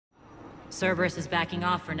Cerberus is backing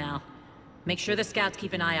off for now. Make sure the scouts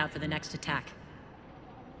keep an eye out for the next attack.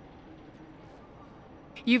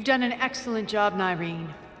 You've done an excellent job,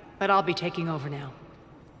 Nyreen, but I'll be taking over now.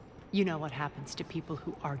 You know what happens to people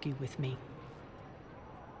who argue with me.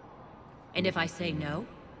 And if I say no,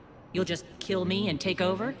 you'll just kill me and take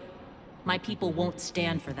over? My people won't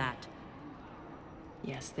stand for that.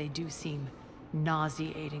 Yes, they do seem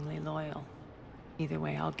nauseatingly loyal. Either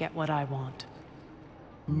way, I'll get what I want.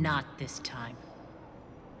 Not this time.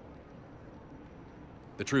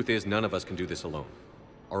 The truth is, none of us can do this alone.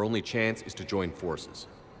 Our only chance is to join forces.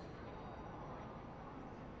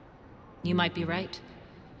 You might be right,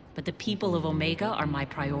 but the people of Omega are my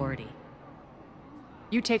priority.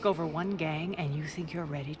 You take over one gang and you think you're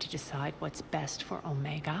ready to decide what's best for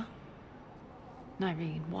Omega?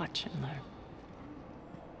 Nyreen, watch and learn.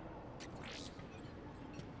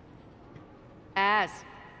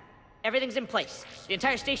 Everything's in place. The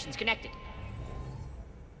entire station's connected.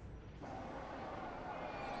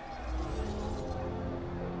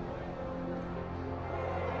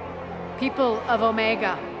 People of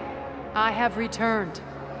Omega, I have returned.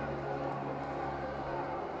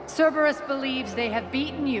 Cerberus believes they have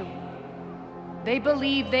beaten you. They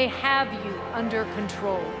believe they have you under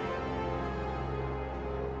control.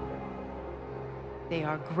 They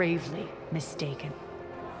are gravely mistaken.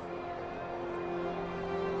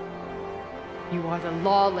 You are the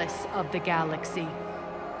lawless of the galaxy.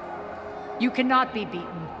 You cannot be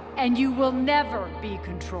beaten, and you will never be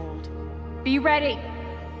controlled. Be ready.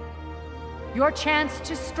 Your chance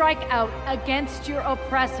to strike out against your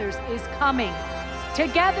oppressors is coming.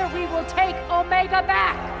 Together we will take Omega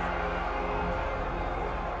back!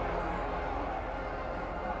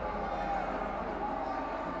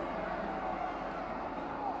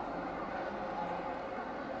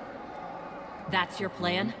 That's your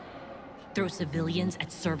plan? Throw civilians at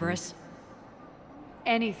Cerberus?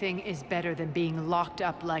 Anything is better than being locked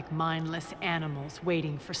up like mindless animals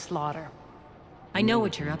waiting for slaughter. I know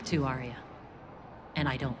what you're up to, Aria. And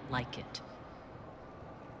I don't like it.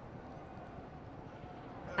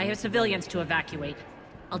 I have civilians to evacuate.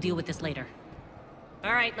 I'll deal with this later.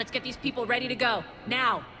 All right, let's get these people ready to go.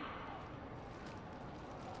 Now!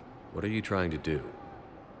 What are you trying to do?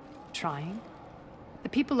 Trying? The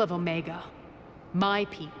people of Omega, my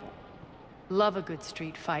people, love a good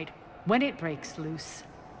street fight. When it breaks loose,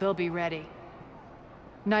 they'll be ready.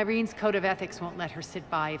 Nyreen's code of ethics won't let her sit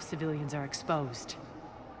by if civilians are exposed.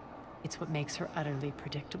 It's what makes her utterly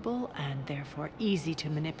predictable and therefore easy to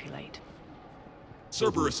manipulate.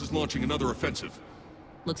 Cerberus is launching another offensive.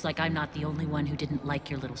 Looks like I'm not the only one who didn't like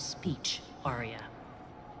your little speech, Aria.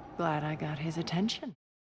 Glad I got his attention.